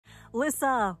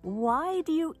Lissa, why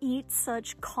do you eat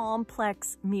such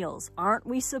complex meals? Aren't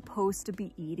we supposed to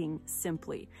be eating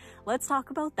simply? Let's talk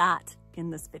about that in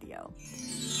this video.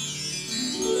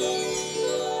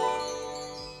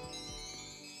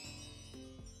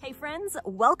 Hey friends,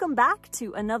 welcome back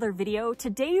to another video.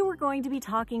 Today we're going to be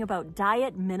talking about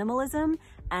diet minimalism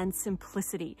and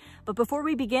simplicity. But before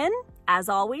we begin, as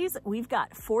always, we've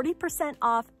got 40%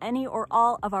 off any or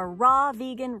all of our raw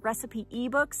vegan recipe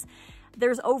ebooks.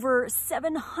 There's over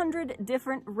 700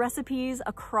 different recipes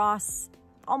across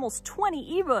almost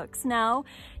 20 ebooks now.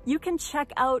 You can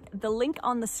check out the link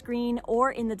on the screen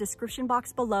or in the description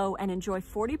box below and enjoy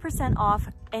 40% off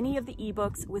any of the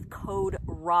ebooks with code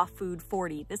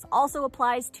RAWFOOD40. This also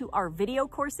applies to our video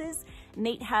courses.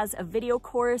 Nate has a video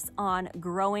course on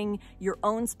growing your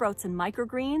own sprouts and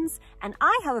microgreens, and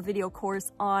I have a video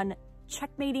course on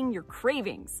checkmating your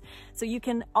cravings. So you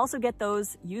can also get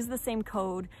those, use the same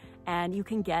code, and you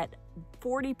can get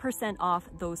 40% off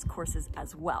those courses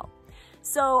as well.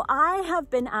 So I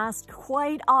have been asked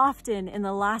quite often in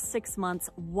the last 6 months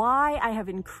why I have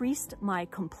increased my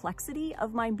complexity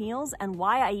of my meals and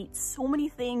why I eat so many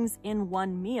things in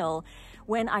one meal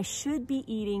when I should be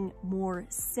eating more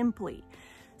simply.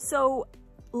 So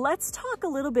let's talk a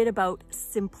little bit about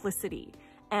simplicity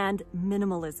and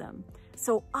minimalism.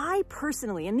 So I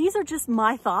personally, and these are just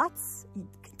my thoughts, you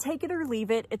can take it or leave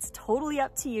it, it's totally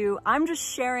up to you. I'm just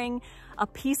sharing a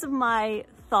piece of my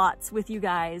thoughts with you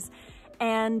guys.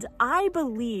 And I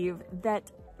believe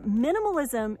that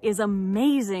minimalism is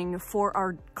amazing for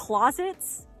our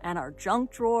closets and our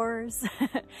junk drawers.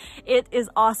 It is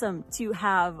awesome to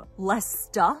have less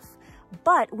stuff,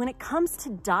 but when it comes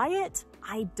to diet,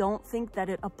 I don't think that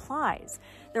it applies.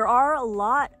 There are a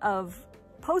lot of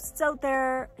posts out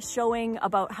there showing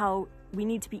about how we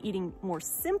need to be eating more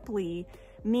simply,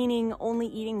 meaning only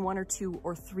eating 1 or 2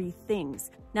 or 3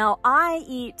 things. Now, I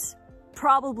eat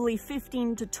probably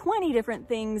 15 to 20 different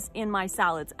things in my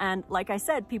salads. And like I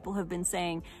said, people have been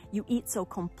saying, you eat so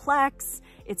complex,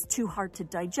 it's too hard to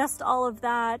digest all of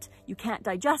that, you can't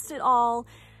digest it all.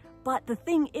 But the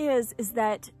thing is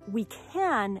that we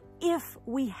can if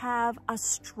we have a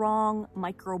strong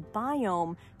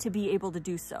microbiome to be able to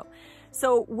do so.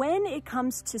 So when it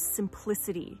comes to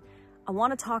simplicity, I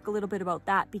want to talk a little bit about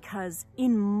that because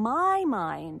in my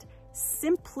mind,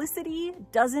 simplicity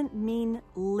doesn't mean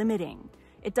limiting.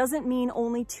 It doesn't mean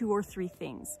only 2 or 3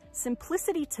 things.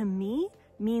 Simplicity to me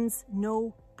means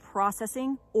no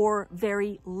processing or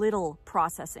very little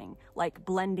processing, like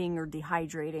blending or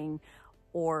dehydrating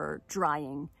or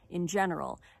drying in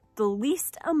general. The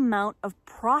least amount of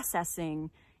processing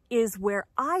is where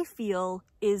I feel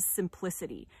is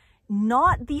simplicity,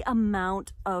 not the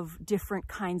amount of different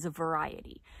kinds of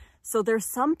variety. So there's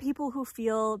some people who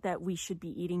feel that we should be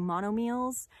eating mono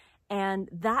meals, and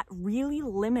that really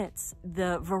limits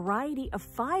the variety of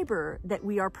fiber that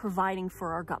we are providing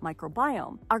for our gut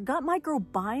microbiome. Our gut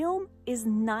microbiome is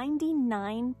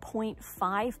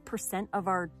 99.5% of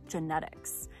our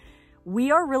genetics.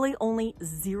 We are really only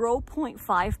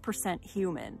 0.5%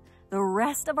 human. The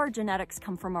rest of our genetics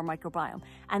come from our microbiome,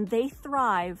 and they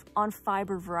thrive on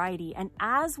fiber variety. And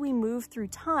as we move through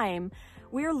time,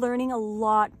 we are learning a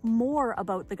lot more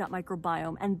about the gut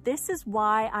microbiome. And this is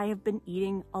why I have been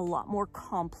eating a lot more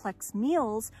complex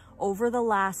meals over the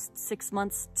last 6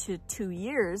 months to 2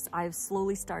 years. I've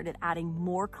slowly started adding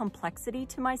more complexity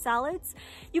to my salads.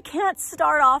 You can't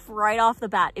start off right off the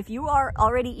bat. If you are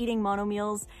already eating mono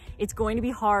meals, it's going to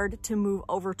be hard to move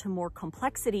over to more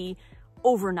complexity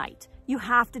overnight. You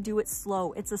have to do it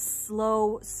slow. It's a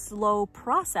slow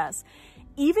process.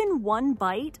 Even one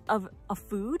bite of a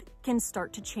food can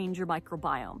start to change your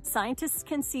microbiome. Scientists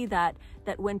can see that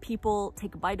when people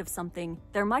take a bite of something,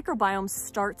 their microbiome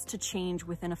starts to change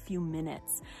within a few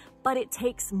minutes. But it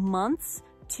takes months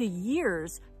to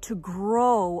years to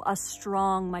grow a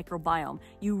strong microbiome.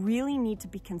 You really need to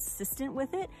be consistent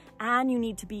with it, and you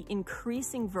need to be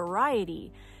increasing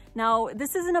variety. Now,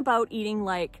 this isn't about eating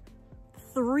like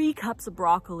 3 cups of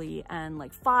broccoli and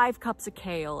like 5 cups of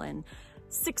kale and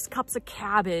 6 cups of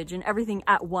cabbage and everything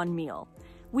at one meal.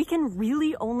 We can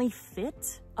really only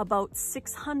fit about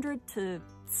 600 to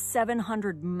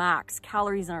 700 max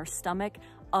calories in our stomach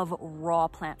of raw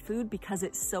plant food because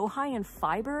it's so high in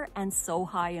fiber and so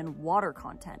high in water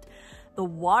content. The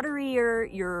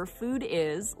waterier your food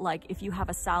is, like if you have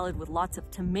a salad with lots of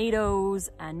tomatoes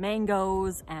and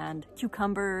mangoes and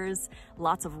cucumbers,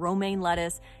 lots of romaine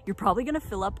lettuce, you're probably gonna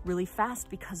fill up really fast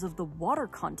because of the water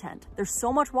content. There's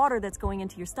so much water that's going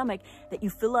into your stomach that you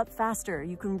fill up faster.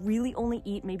 You can really only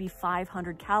eat maybe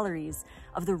 500 calories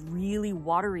of the really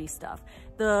watery stuff.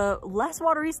 The less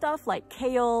watery stuff like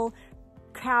kale,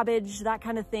 cabbage, that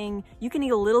kind of thing, you can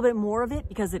eat a little bit more of it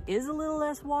because it is a little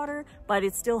less water, but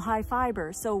it's still high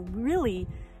fiber. So really,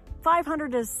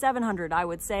 500 to 700, I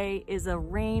would say, is a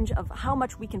range of how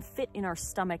much we can fit in our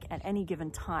stomach at any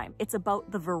given time. It's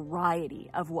about the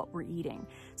variety of what we're eating.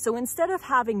 So instead of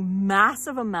having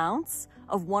massive amounts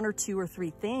of 1 or 2 or 3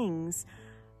 things,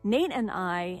 Nate and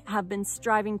I have been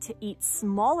striving to eat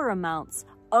smaller amounts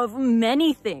of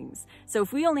many things. So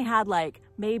if we only had like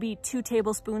maybe 2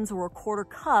 tablespoons or a 1/4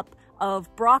 cup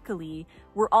of broccoli,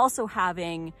 we're also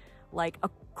having like a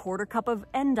 1/4 cup of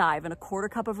endive and a 1/4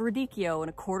 cup of radicchio and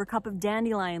a 1/4 cup of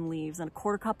dandelion leaves and a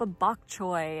 1/4 cup of bok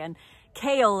choy and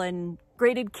kale and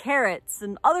grated carrots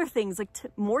and other things like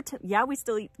yeah, we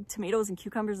still eat tomatoes and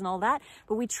cucumbers and all that,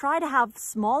 but we try to have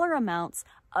smaller amounts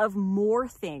of more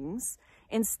things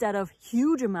instead of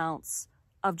huge amounts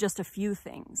of just a few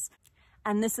things.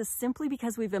 And this is simply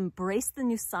because we've embraced the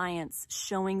new science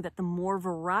showing that the more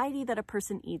variety that a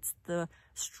person eats, the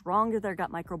stronger their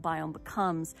gut microbiome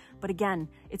becomes. But again,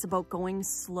 it's about going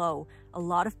slow. A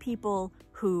lot of people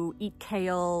who eat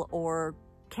kale or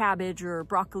cabbage or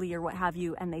broccoli or what have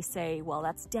you, and they say, well,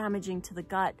 that's damaging to the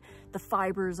gut. The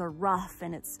fibers are rough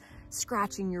and it's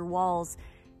scratching your walls.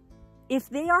 If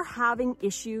they are having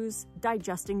issues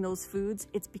digesting those foods,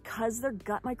 it's because their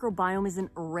gut microbiome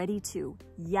isn't ready to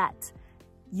yet.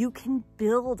 You can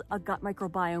build a gut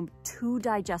microbiome to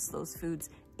digest those foods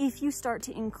if you start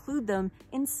to include them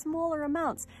in smaller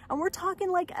amounts. And we're talking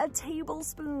like a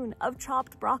tablespoon of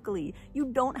chopped broccoli.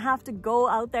 You don't have to go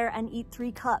out there and eat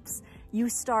 3 cups. You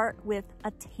start with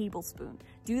a tablespoon.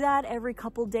 Do that every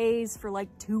couple days for like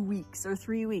 2 weeks or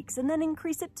 3 weeks, and then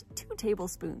increase it to 2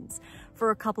 tablespoons for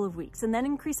a couple of weeks, and then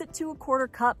increase it to a 1/4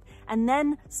 cup, and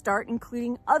then start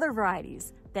including other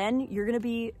varieties. Then you're gonna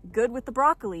be good with the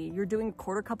broccoli. You're doing a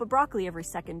 1/4 cup of broccoli every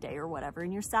 2nd day or whatever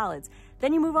in your salads.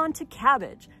 Then you move on to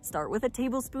cabbage. Start with a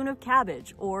tablespoon of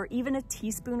cabbage or even a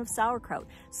teaspoon of sauerkraut.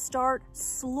 Start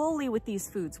slowly with these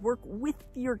foods. Work with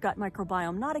your gut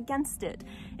microbiome, not against it.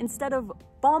 Instead of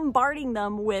bombarding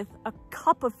them with a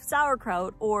cup of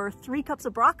sauerkraut or 3 cups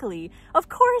of broccoli, of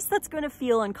course that's gonna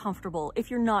feel uncomfortable if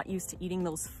you're not used to eating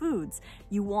those foods.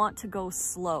 You want to go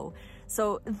slow.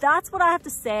 So that's what I have to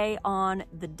say on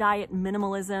the diet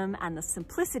minimalism and the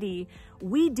simplicity.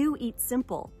 We do eat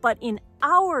simple, but in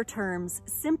our terms,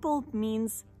 simple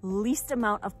means least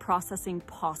amount of processing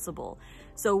possible.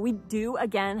 So we do,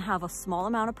 again, have a small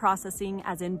amount of processing,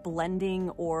 as in blending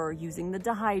or using the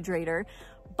dehydrator,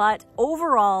 but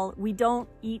overall, we don't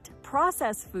eat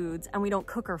processed foods and we don't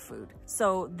cook our food.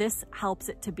 So this helps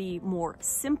it to be more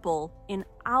simple in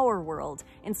our world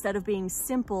instead of being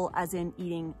simple as in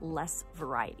eating less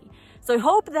variety. So I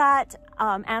hope that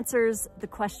answers the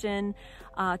question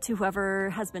to whoever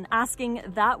has been asking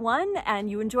that one, and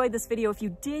you enjoyed this video. If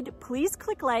you did, please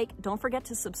click like. Don't forget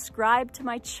to subscribe to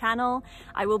my channel.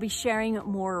 I will be sharing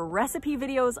more recipe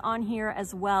videos on here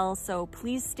as well, so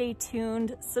please stay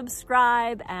tuned,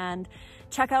 subscribe, and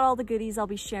check out all the goodies I'll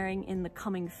be sharing in the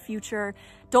coming future.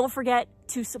 Don't forget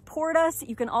to support us.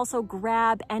 You can also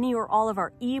grab any or all of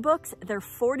our ebooks. They're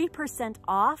 40%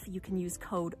 off. You can use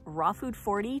code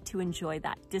RAWFOOD40 to enjoy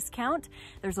that discount.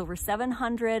 There's over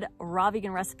 700 raw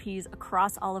vegan recipes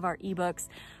across all of our ebooks,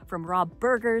 from raw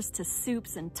burgers to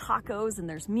soups and tacos, and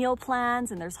there's meal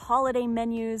plans and there's holiday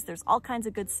menus. There's all kinds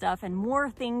of good stuff, and more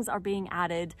things are being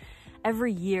added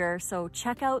every year. So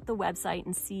check out the website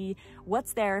and see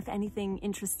what's there if anything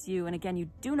interests you. And again, you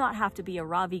do not have to be a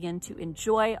raw vegan to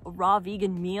enjoy raw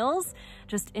vegan meals.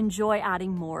 Just enjoy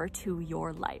adding more to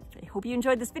your life. I hope you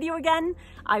enjoyed this video again.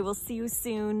 I will see you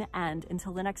soon, and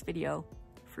until the next video,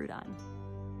 fruit on.